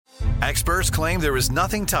Experts claim there is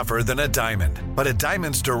nothing tougher than a diamond. But at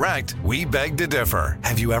Diamonds Direct, we beg to differ.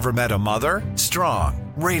 Have you ever met a mother?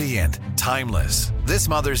 Strong, radiant, timeless. This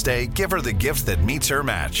Mother's Day, give her the gift that meets her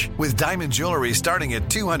match. With diamond jewelry starting at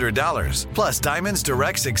 $200. Plus Diamonds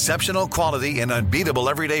Direct's exceptional quality and unbeatable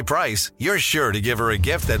everyday price, you're sure to give her a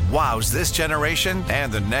gift that wows this generation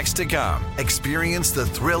and the next to come. Experience the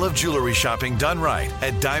thrill of jewelry shopping done right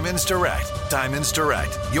at Diamonds Direct. Diamonds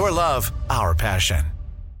Direct. Your love, our passion.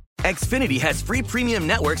 Xfinity has free premium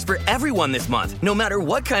networks for everyone this month, no matter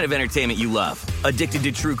what kind of entertainment you love. Addicted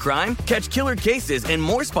to true crime? Catch killer cases and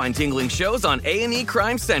more spine-tingling shows on A&E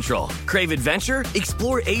Crime Central. Crave adventure?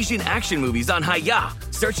 Explore Asian action movies on Hi-Ya.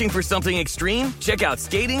 Searching for something extreme? Check out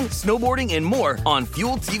skating, snowboarding, and more on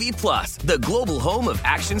Fuel TV Plus, the global home of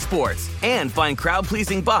action sports. And find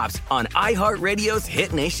crowd-pleasing bops on iHeartRadio's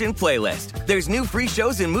Hit Nation playlist. There's new free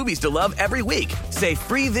shows and movies to love every week. Say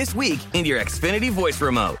free this week in your Xfinity voice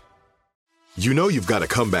remote. You know you've got a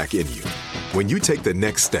comeback in you. When you take the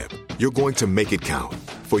next step, you're going to make it count.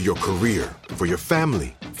 For your career, for your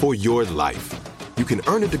family, for your life. You can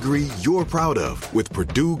earn a degree you're proud of with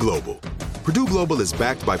Purdue Global. Purdue Global is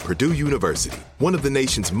backed by Purdue University, one of the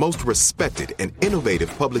nation's most respected and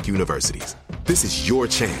innovative public universities. This is your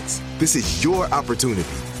chance. This is your opportunity.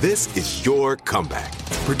 This is your comeback.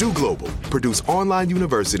 Purdue Global, Purdue's online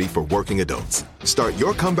university for working adults. Start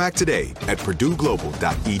your comeback today at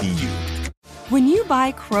purdueglobal.edu. When you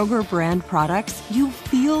buy Kroger brand products, you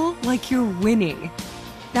feel like you're winning.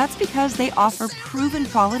 That's because they offer proven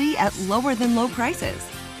quality at lower than low prices.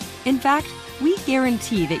 In fact, we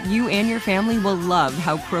guarantee that you and your family will love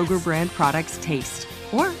how Kroger brand products taste,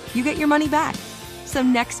 or you get your money back. So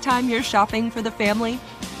next time you're shopping for the family,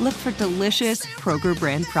 look for delicious Kroger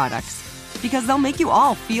brand products, because they'll make you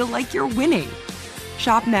all feel like you're winning.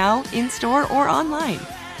 Shop now, in-store, or online.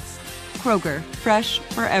 Kroger, fresh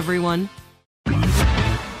for everyone.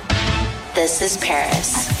 This is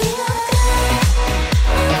Paris.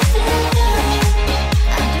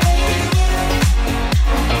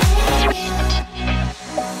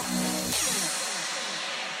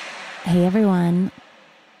 Hey everyone.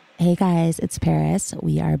 Hey guys, it's Paris.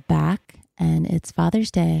 We are back and it's Father's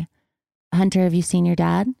Day. Hunter, have you seen your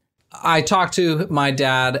dad? I talk to my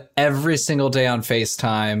dad every single day on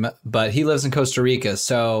FaceTime, but he lives in Costa Rica,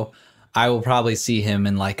 so I will probably see him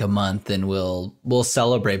in like a month and we'll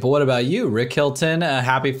celebrate. But what about you, Rick Hilton?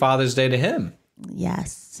 Happy Father's Day to him.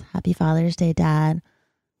 Yes. Happy Father's Day, Dad.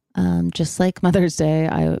 Just like Mother's Day,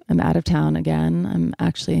 I am out of town again. I'm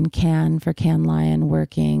actually in Cannes for Cannes Lion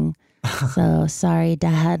working. So sorry,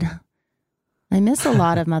 Dad. I miss a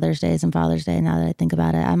lot of Mother's Days and Father's Day now that I think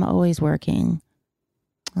about it. I'm always working.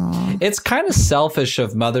 Aww. It's kind of selfish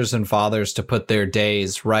of mothers and fathers to put their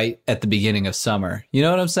days right at the beginning of summer. You know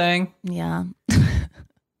what I'm saying? Yeah.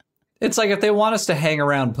 It's like if they want us to hang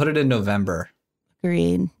around, put it in November.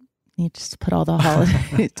 Agreed. You just put all the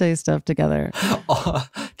holiday stuff together.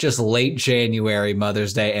 Just late January,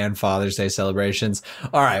 Mother's Day and Father's Day celebrations.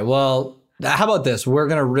 All right. Well, how about this? We're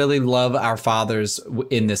going to really love our fathers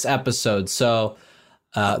in this episode. So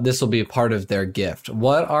this will be a part of their gift.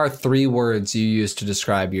 What are 3 words you use to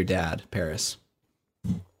describe your dad, Paris?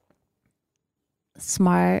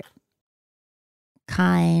 Smart,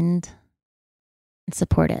 kind, and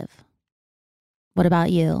supportive. What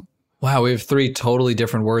about you? Wow, we have 3 totally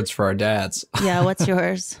different words for our dads. Yeah, what's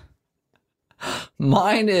yours?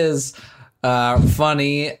 Mine is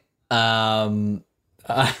funny.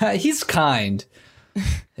 He's kind.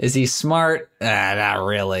 Is he smart? Not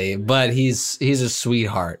really, but he's a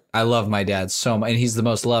sweetheart. I love my dad so much, and he's the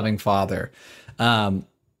most loving father.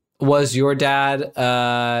 Was your dad,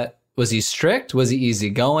 was he strict? Was he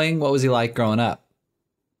easygoing? What was he like growing up?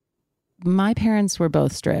 My parents were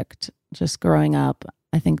both strict, just growing up.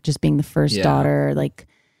 I think just being the first daughter, like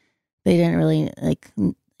they didn't really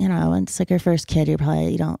it's like your first kid, you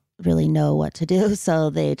don't really know what to do.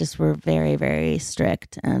 So they just were very, very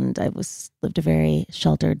strict. And I lived a very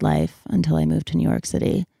sheltered life until I moved to New York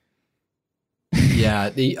City.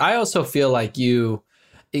 Yeah. I also feel like do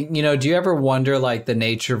you ever wonder like the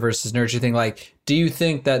nature versus nurture thing? Like, do you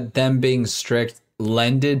think that them being strict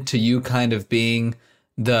lended to you kind of being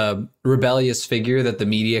the rebellious figure that the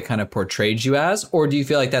media kind of portrayed you as? Or do you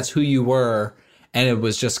feel like that's who you were and it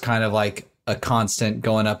was just kind of like a constant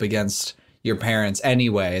going up against your parents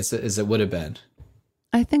anyway, as it would have been?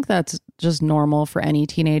 I think that's just normal for any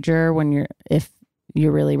teenager. If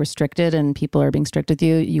you're really restricted and people are being strict with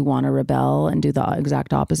you, you want to rebel and do the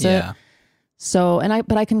exact opposite. Yeah. So,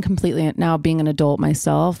 but I can completely, now being an adult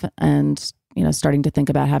myself and, starting to think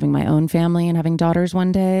about having my own family and having daughters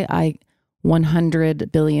one day, I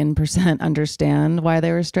 100 billion% understand why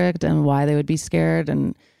they were strict and why they would be scared.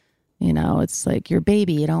 And, you know, it's like your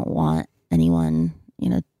baby. You don't want anyone, you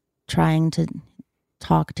know, trying to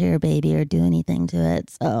talk to your baby or do anything to it.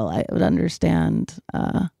 So I would understand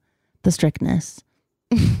the strictness.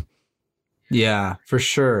 Yeah, for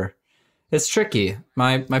sure. It's tricky.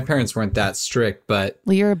 My parents weren't that strict, but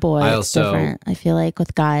well, you're a boy. It's different. I feel like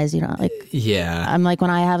with guys, you know, like I'm like when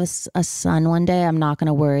I have a son one day, I'm not going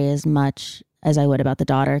to worry as much as I would about the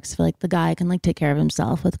daughter because I feel like the guy can like take care of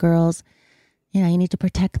himself. With girls, you know, you need to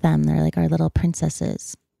protect them. They're like our little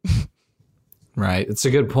princesses. Right. It's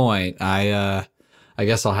a good point. I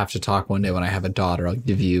guess I'll have to talk one day when I have a daughter. I'll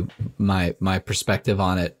give you my perspective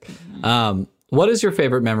on it. What is your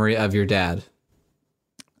favorite memory of your dad?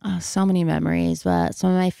 So many memories, but some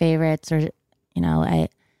of my favorites are, you know, I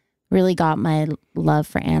really got my love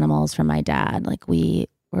for animals from my dad. Like we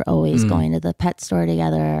were always going to the pet store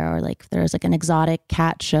together, or like there was like an exotic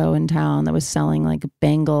cat show in town that was selling like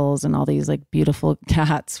Bengals and all these like beautiful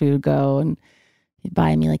cats. We would go and he'd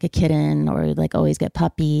buy me like a kitten, or we'd like always get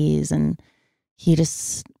puppies. And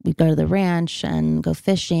we'd go to the ranch and go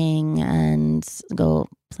fishing and go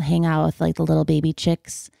hang out with like the little baby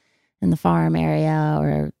chicks in the farm area,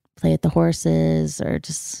 or play with the horses, or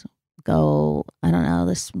just go, I don't know,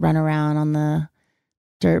 just run around on the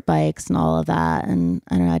dirt bikes and all of that. And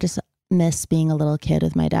I don't know, I just miss being a little kid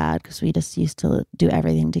with my dad because we just used to do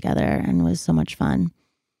everything together and it was so much fun.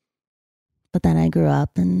 But then I grew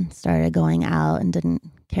up and started going out and didn't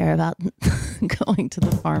care about going to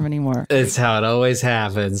the farm anymore. It's how it always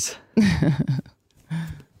happens.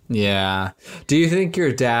 Yeah. Do you think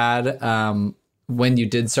your dad, when you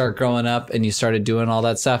did start growing up and you started doing all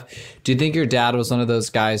that stuff, do you think your dad was one of those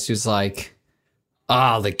guys who's like,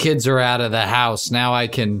 oh, the kids are out of the house, now I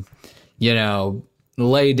can, you know,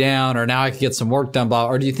 lay down, or now I can get some work done, blah?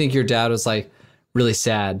 Or do you think your dad was like really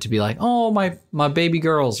sad to be like, oh, my baby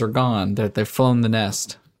girls are gone, they've flown the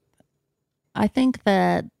nest? I think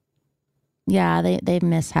that, yeah, they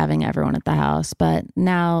miss having everyone at the house. But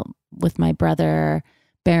now with my brother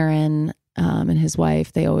Baron and his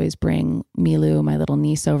wife, they always bring Milu, my little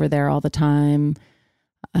niece, over there all the time.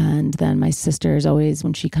 And then my sister is always,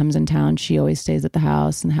 when she comes in town, she always stays at the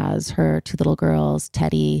house and has her two little girls,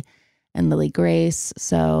 Teddy and Lily Grace.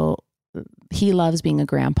 So he loves being a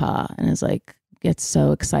grandpa and is like, gets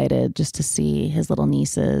so excited just to see his little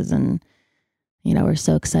nieces. And, you know, we're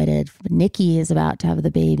so excited. Nikki is about to have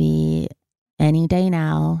the baby any day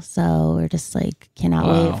now. So we're just like, cannot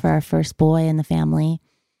wait for our first boy in the family.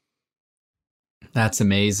 That's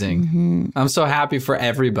amazing. Mm-hmm. I'm so happy for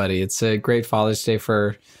everybody. It's a great Father's Day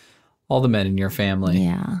for all the men in your family.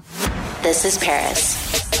 Yeah. This is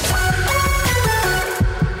Paris.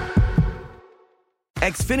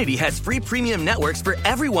 Xfinity has free premium networks for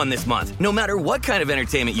everyone this month, no matter what kind of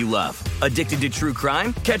entertainment you love. Addicted to true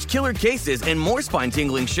crime? Catch killer cases and more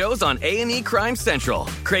spine-tingling shows on A&E Crime Central.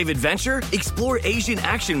 Crave adventure? Explore Asian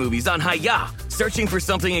action movies on Hi-Ya. Searching for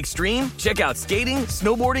something extreme? Check out skating,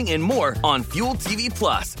 snowboarding, and more on Fuel TV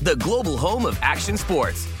Plus, the global home of action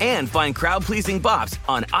sports. And find crowd-pleasing bops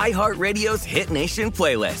on iHeartRadio's Hit Nation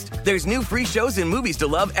playlist. There's new free shows and movies to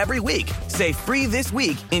love every week. Say free this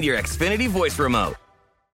week in your Xfinity voice remote.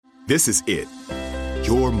 This is it.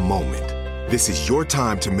 Your moment. This is your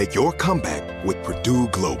time to make your comeback with Purdue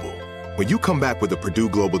Global. When you come back with a Purdue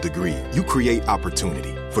Global degree, you create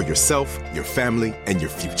opportunity for yourself, your family, and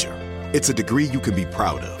your future. It's a degree you can be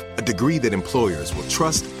proud of, a degree that employers will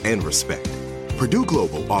trust and respect. Purdue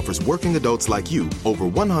Global offers working adults like you over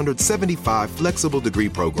 175 flexible degree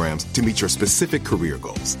programs to meet your specific career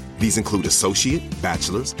goals. These include associate,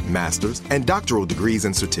 bachelor's, master's, and doctoral degrees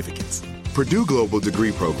and certificates. Purdue Global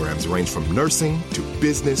degree programs range from nursing to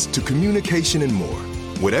business to communication and more.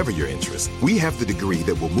 Whatever your interest, we have the degree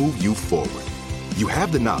that will move you forward. You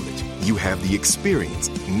have the knowledge, you have the experience.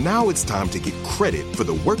 Now it's time to get credit for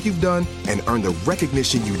the work you've done and earn the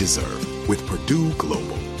recognition you deserve with Purdue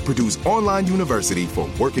Global, Purdue's online university for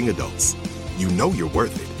working adults. You know you're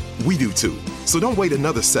worth it. We do too. So don't wait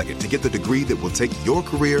another second to get the degree that will take your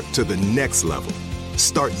career to the next level.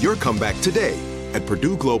 Start your comeback today at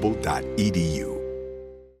purdueglobal.edu.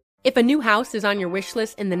 If a new house is on your wish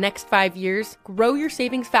list in the next 5 years, grow your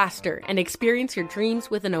savings faster and experience your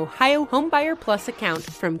dreams with an Ohio Homebuyer Plus account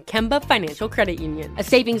from Kemba Financial Credit Union. A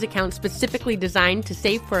savings account specifically designed to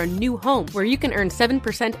save for a new home, where you can earn 7%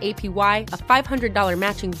 APY, a $500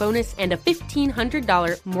 matching bonus, and a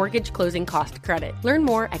 $1,500 mortgage closing cost credit. Learn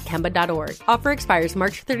more at Kemba.org. Offer expires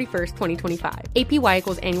March 31st, 2025. APY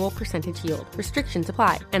equals annual percentage yield. Restrictions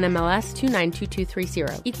apply. NMLS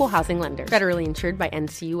 292230. Equal housing lender. Federally insured by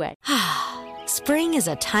NCUA. Spring is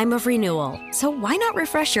a time of renewal, so why not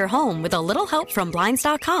refresh your home with a little help from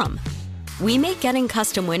Blinds.com? We make getting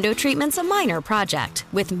custom window treatments a minor project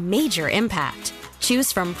with major impact. Choose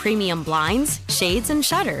from premium blinds, shades, and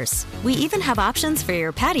shutters. We even have options for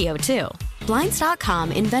your patio, too.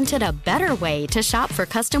 Blinds.com invented a better way to shop for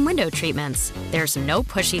custom window treatments. There's no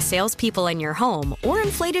pushy salespeople in your home or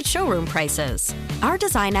inflated showroom prices. Our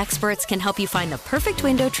design experts can help you find the perfect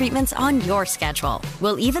window treatments on your schedule.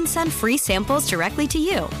 We'll even send free samples directly to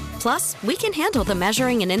you. Plus, we can handle the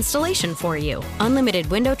measuring and installation for you. Unlimited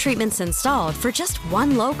window treatments installed for just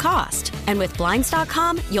one low cost. And with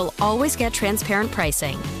Blinds.com, you'll always get transparent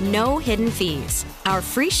pricing. No hidden fees. Our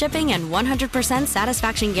free shipping and 100%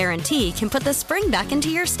 satisfaction guarantee can put the spring back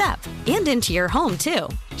into your step and into your home, too.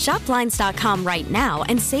 Shop Blinds.com right now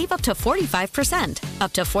and save up to 45%.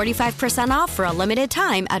 Up to 45% off for a limited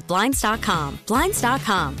time at Blinds.com.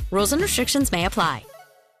 Blinds.com. Rules and restrictions may apply.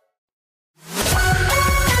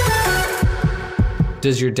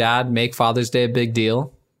 Does your dad make Father's Day a big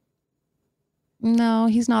deal? No,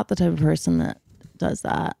 he's not the type of person that does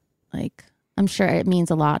that. Like, I'm sure it means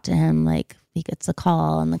a lot to him. Like, he gets a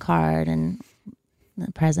call and the card and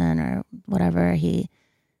the present or whatever. He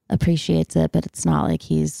appreciates it, but it's not like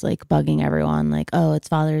he's like bugging everyone like, oh, it's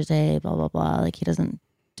Father's Day, blah, blah, blah. Like, he doesn't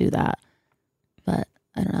do that. But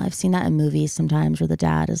I don't know. I've seen that in movies sometimes where the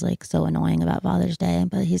dad is like so annoying about Father's Day,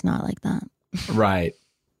 but he's not like that. Right.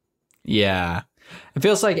 Yeah. It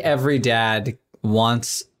feels like every dad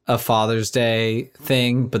wants a Father's Day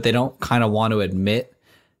thing, but they don't kind of want to admit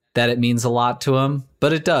that it means a lot to them,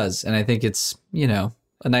 but it does. And I think it's, you know,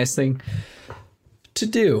 a nice thing to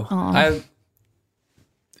do. I'm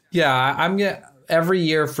every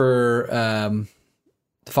year for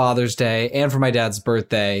Father's Day and for my dad's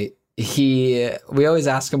birthday, we always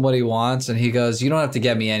ask him what he wants, and he goes, you don't have to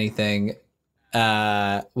get me anything,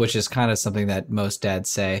 which is kind of something that most dads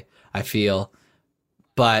say, I feel.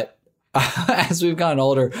 But as we've gotten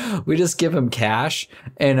older, we just give him cash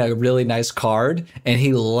and a really nice card, and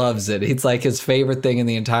he loves it. It's like his favorite thing in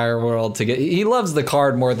the entire world to get. He loves the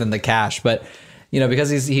card more than the cash, but you know, because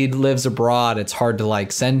he lives abroad, it's hard to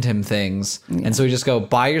like send him things. Yeah. And so we just go,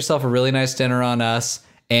 buy yourself a really nice dinner on us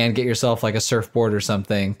and get yourself like a surfboard or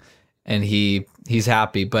something. And he's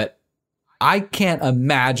happy. But I can't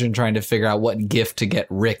imagine trying to figure out what gift to get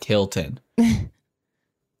Rick Hilton.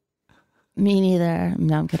 Me neither.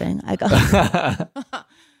 No, I'm kidding. I got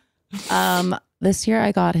this year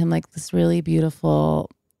I got him like this really beautiful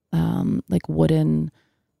like wooden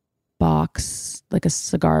box, like a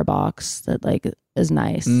cigar box that like is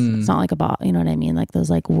nice. It's not like a box, you know what I mean? Like those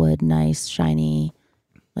like wood, nice, shiny,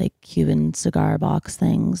 like Cuban cigar box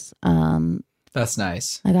things. That's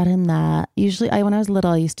nice. I got him that. Usually when I was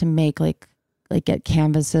little, I used to make like get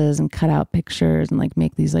canvases and cut out pictures and like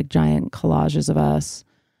make these like giant collages of us.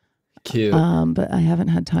 Cute. But I haven't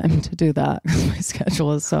had time to do that because my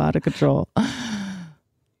schedule is so out of control.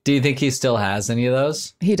 Do you think he still has any of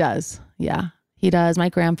those? He does. Yeah, he does. My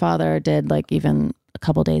grandfather did like even a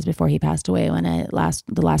couple days before he passed away when the last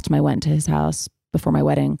time I went to his house before my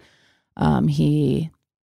wedding, he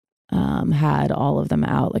had all of them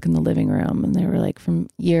out like in the living room, and they were like from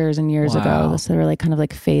years and years ago. So they were like kind of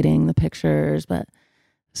like fading the pictures, but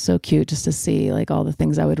so cute just to see like all the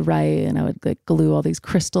things I would write, and I would like glue all these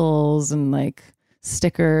crystals and like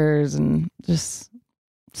stickers, and just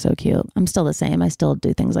so cute. I'm still the same. I still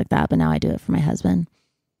do things like that, but now I do it for my husband.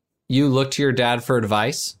 You look to your dad for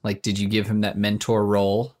advice? Like, did you give him that mentor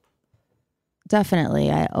role? Definitely.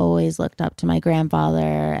 I always looked up to my grandfather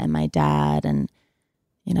and my dad, and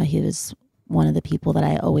you know, he was one of the people that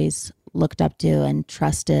I always looked up to and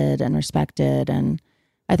trusted and respected. And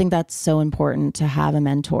I think that's so important to have a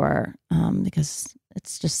mentor, because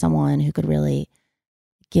it's just someone who could really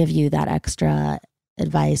give you that extra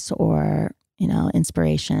advice or, you know,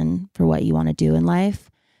 inspiration for what you want to do in life.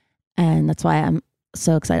 And that's why I'm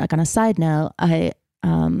so excited. Like on a side note, I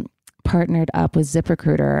partnered up with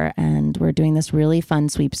ZipRecruiter, and we're doing this really fun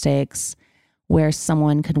sweepstakes where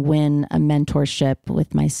someone could win a mentorship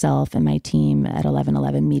with myself and my team at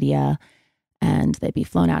 1111 Media. And they'd be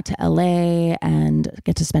flown out to LA and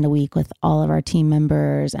get to spend a week with all of our team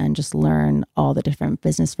members and just learn all the different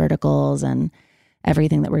business verticals and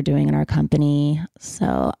everything that we're doing in our company.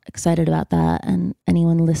 So excited about that. And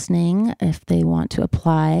anyone listening, if they want to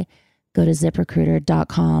apply, go to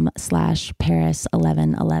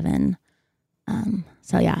ziprecruiter.com/Paris1111.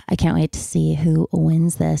 So yeah, I can't wait to see who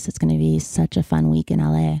wins this. It's going to be such a fun week in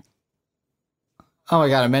LA. Oh my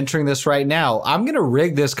God, I'm entering this right now. I'm going to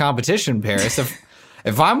rig this competition, Paris.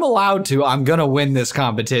 If I'm allowed to, I'm going to win this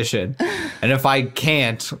competition. And if I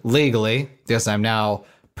can't legally, because I'm now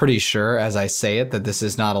pretty sure as I say it that this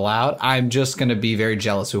is not allowed. I'm just going to be very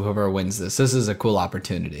jealous of whoever wins this. This is a cool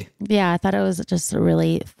opportunity. Yeah, I thought it was just a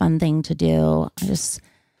really fun thing to do.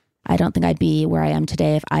 I don't think I'd be where I am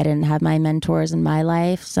today if I didn't have my mentors in my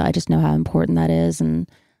life. So I just know how important that is. And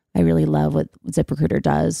I really love what ZipRecruiter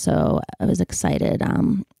does. So I was excited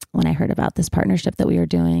when I heard about this partnership that we were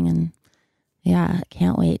doing. And yeah, I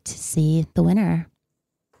can't wait to see the winner.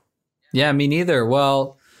 Yeah, me neither.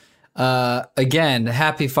 Well, again,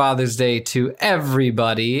 happy Father's Day to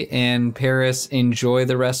everybody. And Paris, enjoy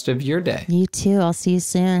the rest of your day. You too. I'll see you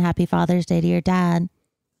soon. Happy Father's Day to your dad.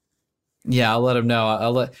 Yeah, I'll let him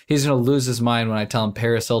know. He's going to lose his mind when I tell him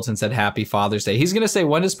Paris Hilton said happy Father's Day. He's going to say,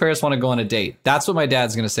 when does Paris want to go on a date? That's what my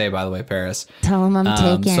dad's going to say, by the way, Paris. Tell him I'm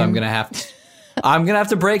taken. So I'm going to have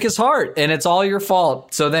to break his heart, and it's all your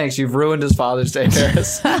fault. So thanks. You've ruined his Father's Day,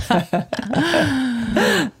 Paris.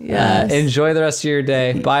 Yes. Enjoy the rest of your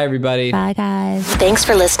day. Bye, everybody. Bye, guys. Thanks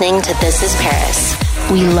for listening to This is Paris.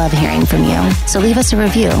 We love hearing from you. So leave us a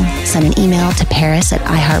review. Send an email to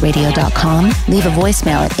paris@iheartradio.com. Leave a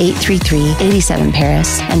voicemail at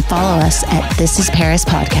 833-87-PARIS. And follow us at This is Paris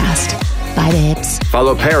Podcast. Bye, babes.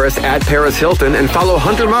 Follow Paris at Paris Hilton and follow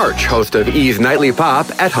Hunter March, host of E's Nightly Pop,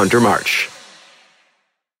 at Hunter March.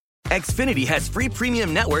 Xfinity has free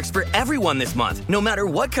premium networks for everyone this month, no matter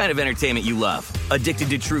what kind of entertainment you love. Addicted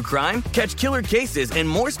to true crime? Catch killer cases and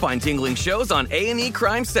more spine-tingling shows on A&E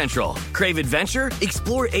Crime Central. Crave adventure?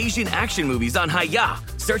 Explore Asian action movies on Hi-Ya.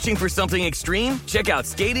 Searching for something extreme? Check out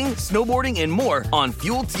skating, snowboarding, and more on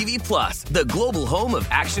Fuel TV Plus, the global home of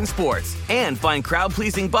action sports. And find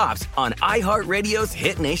crowd-pleasing bops on iHeartRadio's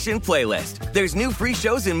Hit Nation playlist. There's new free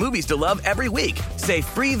shows and movies to love every week. Say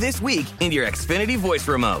free this week in your Xfinity voice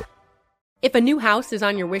remote. If a new house is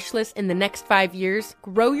on your wish list in the next 5 years,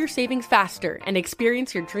 grow your savings faster and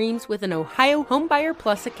experience your dreams with an Ohio Homebuyer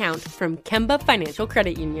Plus account from Kemba Financial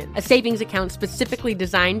Credit Union. A savings account specifically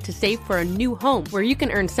designed to save for a new home where you can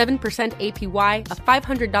earn 7% APY, a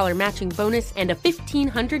 $500 matching bonus, and a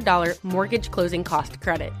 $1,500 mortgage closing cost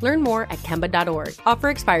credit. Learn more at Kemba.org. Offer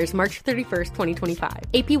expires March 31st, 2025.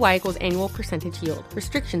 APY equals annual percentage yield.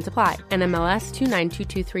 Restrictions apply. NMLS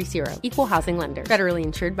 292230. Equal housing lender. Federally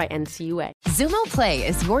insured by NCUA. Xumo Play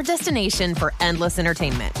is your destination for endless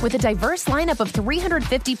entertainment. With a diverse lineup of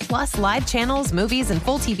 350 plus live channels, movies, and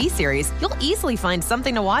full TV series, you'll easily find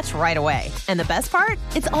something to watch right away. And the best part?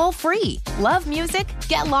 It's all free. Love music?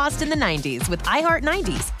 Get lost in the 90s with iHeart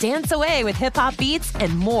 90s. Dance away with hip-hop beats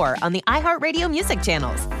and more on the iHeartRadio music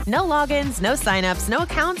channels. No logins, no signups, no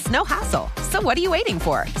accounts, no hassle. So what are you waiting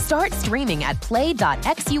for? Start streaming at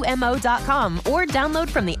play.xumo.com or download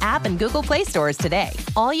from the app and Google Play stores today.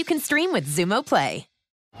 All you can stream with Xumo Play.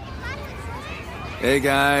 Hey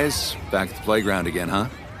guys, back at the playground again, huh?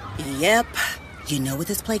 Yep. You know what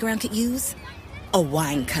this playground could use? A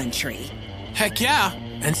wine country. Heck yeah,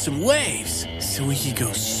 and some waves, so we could go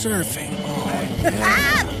surfing. Oh,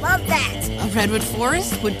 yeah. Love that. A redwood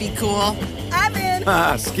forest would be cool. I'm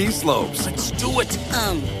in. Ski slopes. Let's do it.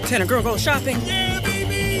 Can a girl go shopping? Yeah,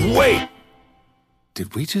 baby. Wait!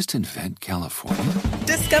 Did we just invent California?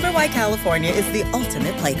 Discover why California is the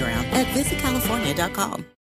ultimate playground at visitcalifornia.com.